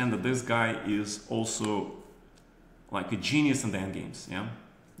understand that this guy is also like a genius in the endgames, yeah.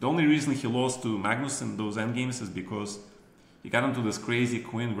 The only reason he lost to Magnus in those endgames is because he got into this crazy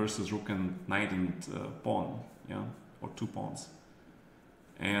queen versus rook and knight and pawn, yeah, or two pawns.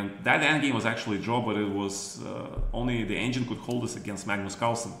 And that endgame was actually a draw, but it was only the engine could hold this against Magnus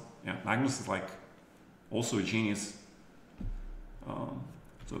Carlsen. Yeah, Magnus is like also a genius.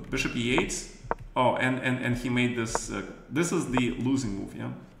 So bishop e8. Oh, and he made this. This is the losing move.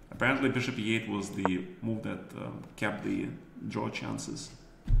 Yeah, apparently bishop e8 was the move that kept the draw chances.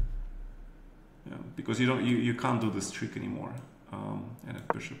 Yeah, because you can't do this trick anymore. And if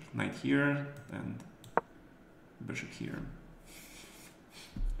bishop knight here, then bishop here,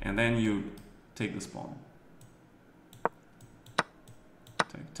 and then you take this pawn.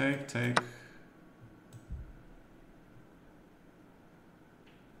 Take.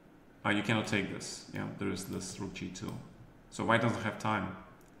 You cannot take this. Yeah, there is this rook g2. So white doesn't have time.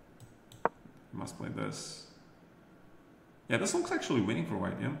 You must play this. Yeah, this looks actually winning for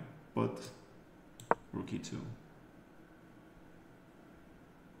white, yeah? But rook e2.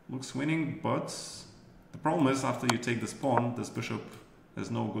 Looks winning, but the problem is after you take this pawn, this bishop has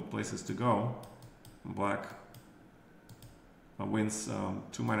no good places to go. Black wins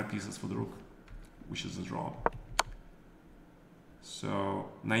 2 minor pieces for the rook, which is a draw. So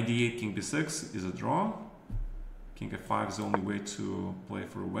knight d8, king b6 is a draw. King f5 is the only way to play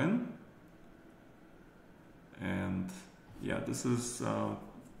for a win. And yeah, this is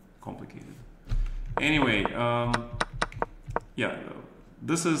complicated. Anyway, yeah,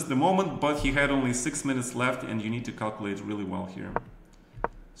 this is the moment, but he had only 6 minutes left and you need to calculate really well here.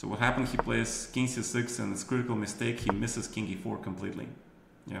 So what happened, he plays king c6 and it's critical mistake, he misses king e4 completely.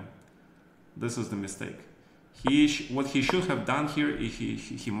 Yeah, this is the mistake. What he should have done here is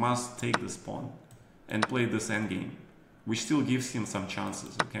he must take this pawn and play this endgame, which still gives him some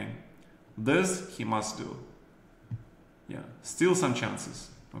chances, okay? This he must do. Yeah, still some chances,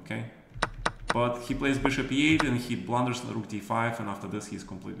 okay? But he plays bishop e8 and he blunders rook d5, and after this he's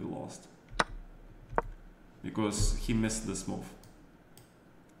completely lost. Because he missed this move.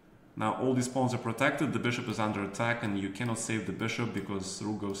 Now all these pawns are protected, the bishop is under attack and you cannot save the bishop because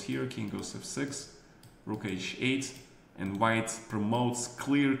rook goes here, king goes f6, rook h8, and white promotes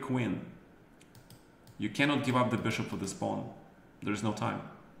clear queen. You cannot give up the bishop for this pawn. There's no time.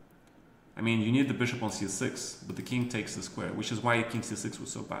 I mean, you need the bishop on c6, but the king takes the square, which is why king c6 was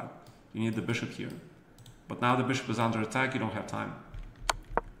so bad. You need the bishop here. But now the bishop is under attack, you don't have time.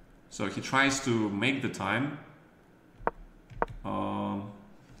 So he tries to make the time.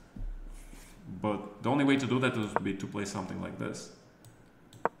 But the only way to do that would be to play something like this.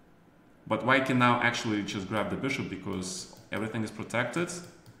 But white can now actually just grab the bishop because everything is protected.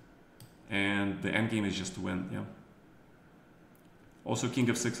 And the endgame is just to win, yeah. Also, king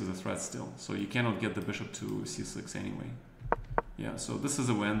f6 is a threat still, so you cannot get the bishop to c6 anyway. Yeah, so this is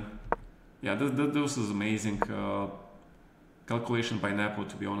a win. Yeah, this is amazing calculation by Nepo,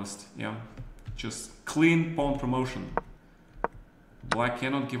 to be honest. Yeah, just clean pawn promotion. Black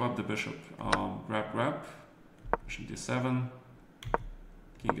cannot give up the bishop. Grab, bishop d7,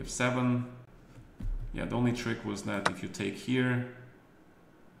 king f7. Yeah, the only trick was that if you take here,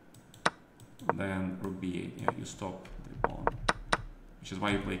 then rook b8. Yeah, you stop the pawn. Which is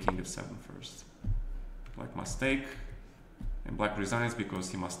why you play king f7 first. Black must take, and black resigns because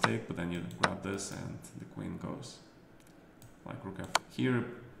he must take, but then you grab this and the queen goes. Like rook f here,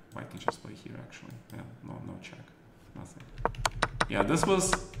 white can just play here actually. Yeah, no check, nothing. Yeah, this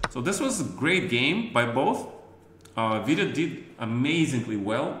was a great game by both. Vida did amazingly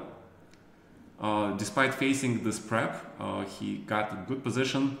well. Despite facing this prep, he got a good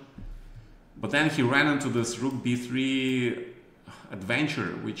position, but then he ran into this rook b3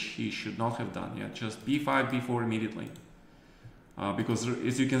 adventure, which he should not have done. Yeah, just b5, b4 immediately. Because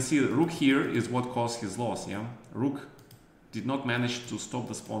as you can see, rook here is what caused his loss. Yeah, rook did not manage to stop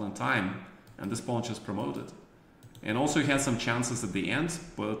this pawn in time, and this pawn just promoted. And also he had some chances at the end,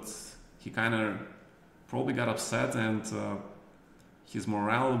 but he kind of probably got upset and his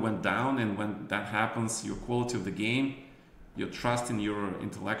morale went down. And when that happens, your quality of the game, your trust in your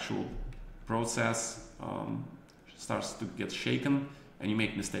intellectual process starts to get shaken, and you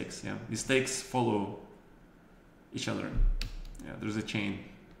make mistakes. Yeah, mistakes follow each other. Yeah, there's a chain.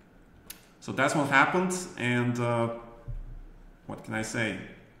 So that's what happened, and what can I say?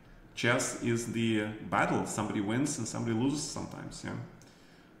 Chess is the battle. Somebody wins and somebody loses sometimes. Yeah.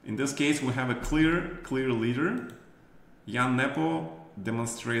 In this case, we have a clear leader. Jan Nepo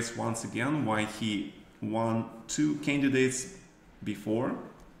demonstrates once again why he won 2 candidates before.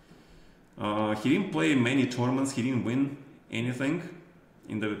 He didn't play many tournaments, he didn't win anything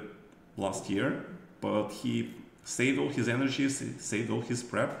in the last year, but he saved all his energies, saved all his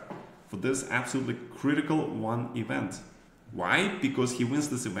prep for this absolutely critical one event. Why? Because he wins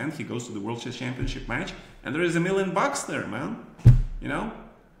this event, he goes to the World Chess Championship match, and there is $1 million there, man. You know?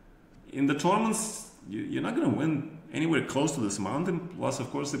 In the tournaments, you're not going to win anywhere close to this amount, and plus,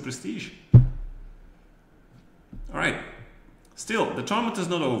 of course, the prestige. All right. Still, the tournament is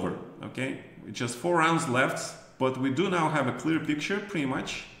not over, okay? It's just 4 rounds left, but we do now have a clear picture, pretty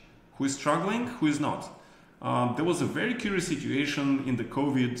much, who is struggling, who is not. There was a very curious situation in the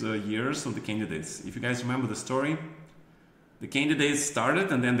COVID years of the candidates. If you guys remember the story, the candidates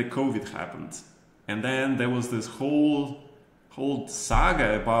started and then the COVID happened. And then there was this whole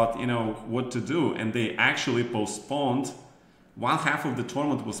saga about, you know, what to do. And they actually postponed. One half of the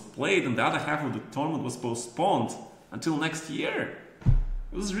tournament was played and the other half of the tournament was postponed until next year.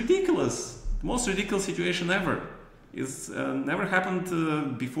 It was ridiculous. The most ridiculous situation ever. It's never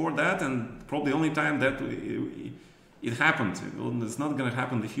happened before that, and probably the only time that it happened. It's not going to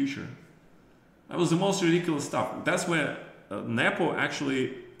happen in the future. That was the most ridiculous stuff. That's where Nepo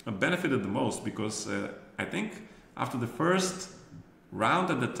actually benefited the most, because I think after the first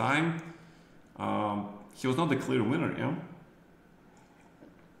round at the time, he was not the clear winner. Yeah.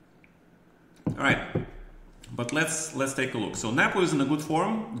 All right. But let's take a look. So Nepo is in a good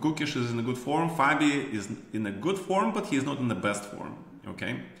form, Gukish is in a good form, Fabi is in a good form, but he is not in the best form.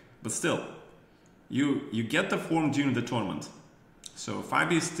 Okay, but still, you get the form during the tournament. So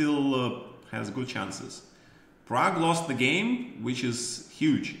Fabi still has good chances. Prague lost the game, which is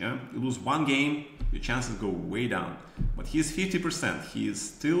huge. Yeah, you lose one game, your chances go way down. But he is 50%. He is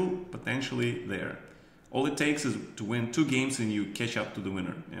still potentially there. All it takes is to win 2 games and you catch up to the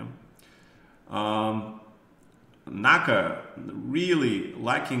winner. Yeah. Naka really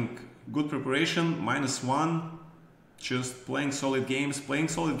lacking good preparation, -1, just playing solid games. Playing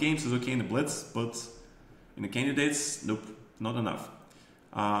solid games is okay in the blitz, but in the candidates, nope, not enough.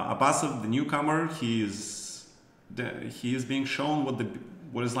 Abbasov, the newcomer, he is being shown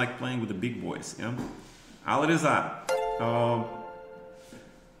what it's like playing with the big boys. Yeah, Alireza,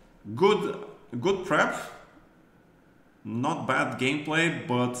 good prep, not bad gameplay,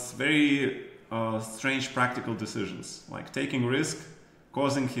 but very strange practical decisions, like taking risk,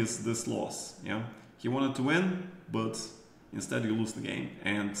 causing this loss. Yeah, he wanted to win, but instead you lose the game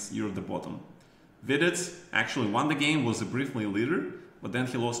and you're at the bottom. Vidit actually won the game, was briefly leader, but then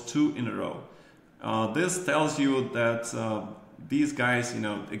he lost 2 in a row. This tells you that these guys,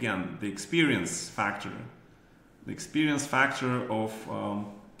 again, the experience factor of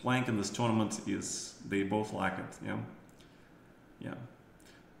playing in this tournament is they both lack it. Yeah.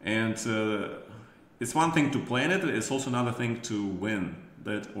 And it's one thing to play in it, it's also another thing to win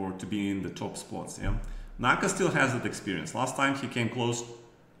that or to be in the top spots. Yeah, Naka still has that experience. Last time he came close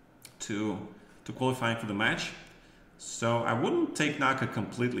to qualifying for the match, so I wouldn't take Naka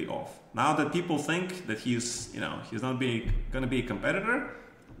completely off. Now that people think that he's not going to be a competitor,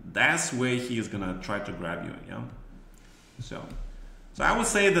 that's where he is going to try to grab you. Yeah, so I would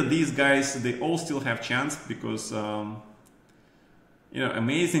say that these guys, they all still have chance, because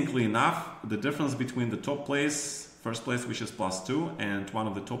amazingly enough, the difference between the top place, first place, which is +2, and one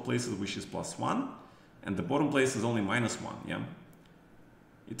of the top places, which is +1, and the bottom place is only -1. Yeah,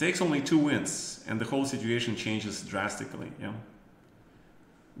 it takes only 2 wins, and the whole situation changes drastically. Yeah,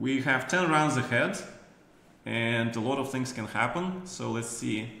 we have 10 rounds ahead, and a lot of things can happen. So let's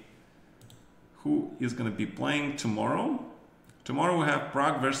see who is going to be playing tomorrow. Tomorrow we have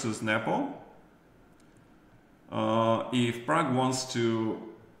Prague versus Nepo. If Prague wants to,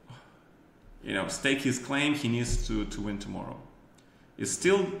 stake his claim, he needs to win tomorrow. It's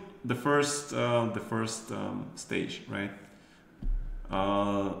still the first stage, right?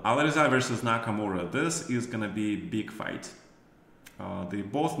 Alireza versus Nakamura. This is gonna be a big fight. They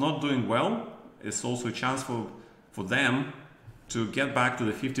both not doing well. It's also a chance for them to get back to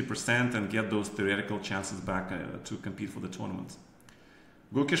the 50% and get those theoretical chances back to compete for the tournament.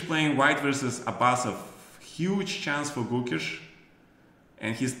 Gukish playing white versus Abbasov. Huge chance for Gukish,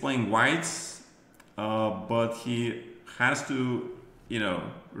 and he's playing whites, but he has to,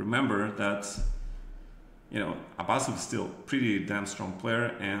 remember that, Abbasov is still pretty damn strong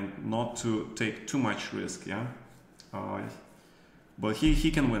player, and not to take too much risk. Yeah, but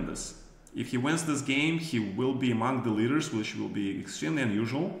he can win this. If he wins this game, he will be among the leaders, which will be extremely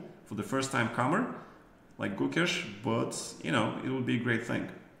unusual for the first-time comer like Gukish, but it will be a great thing.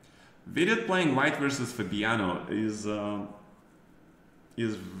 Vidit playing white versus Fabiano is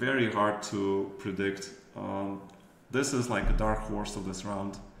very hard to predict. This is like a dark horse of this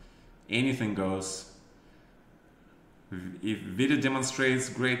round. Anything goes. If Vidit demonstrates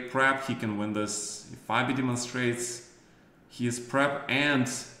great prep, he can win this. If Fabi demonstrates his prep and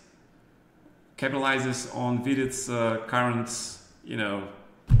capitalizes on Vidit's current,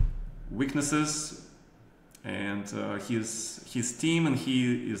 weaknesses, and his team, and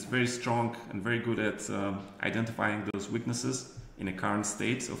he is very strong and very good at identifying those weaknesses in the current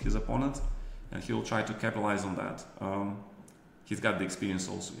state of his opponent, and he'll try to capitalize on that. He's got the experience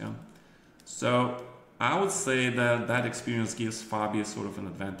also. Yeah, so I would say that experience gives Fabi sort of an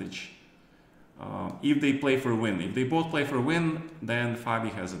advantage. If they play for a win, if they both play for a win, then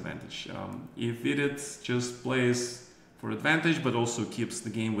Fabi has advantage. If Vidit just plays for advantage but also keeps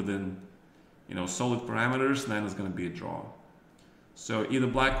the game within solid parameters, then it's going to be a draw. So either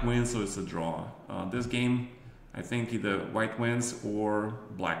black wins or it's a draw. This game, I think either white wins or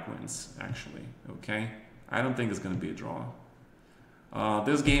black wins, actually. Okay, I don't think it's going to be a draw.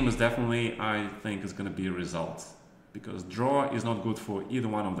 This game is definitely, I think, is going to be a result, because draw is not good for either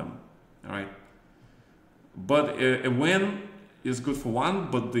one of them. All right, but a win is good for one,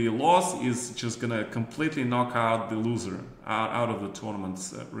 but the loss is just going to completely knock out the loser out of the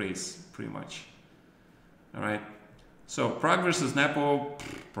tournament's race, pretty much. All right, so Prague versus Nepo,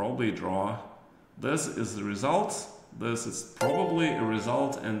 probably a draw. This is the result. This is probably a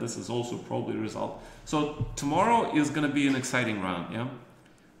result, and this is also probably a result. So tomorrow is going to be an exciting round, yeah?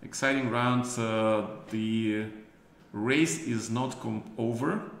 Exciting round. The race is not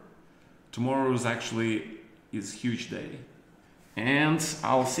over. Tomorrow is actually is huge day. And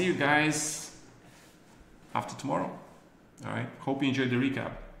I'll see you guys after tomorrow. All right. Hope you enjoyed the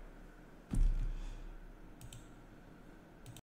recap.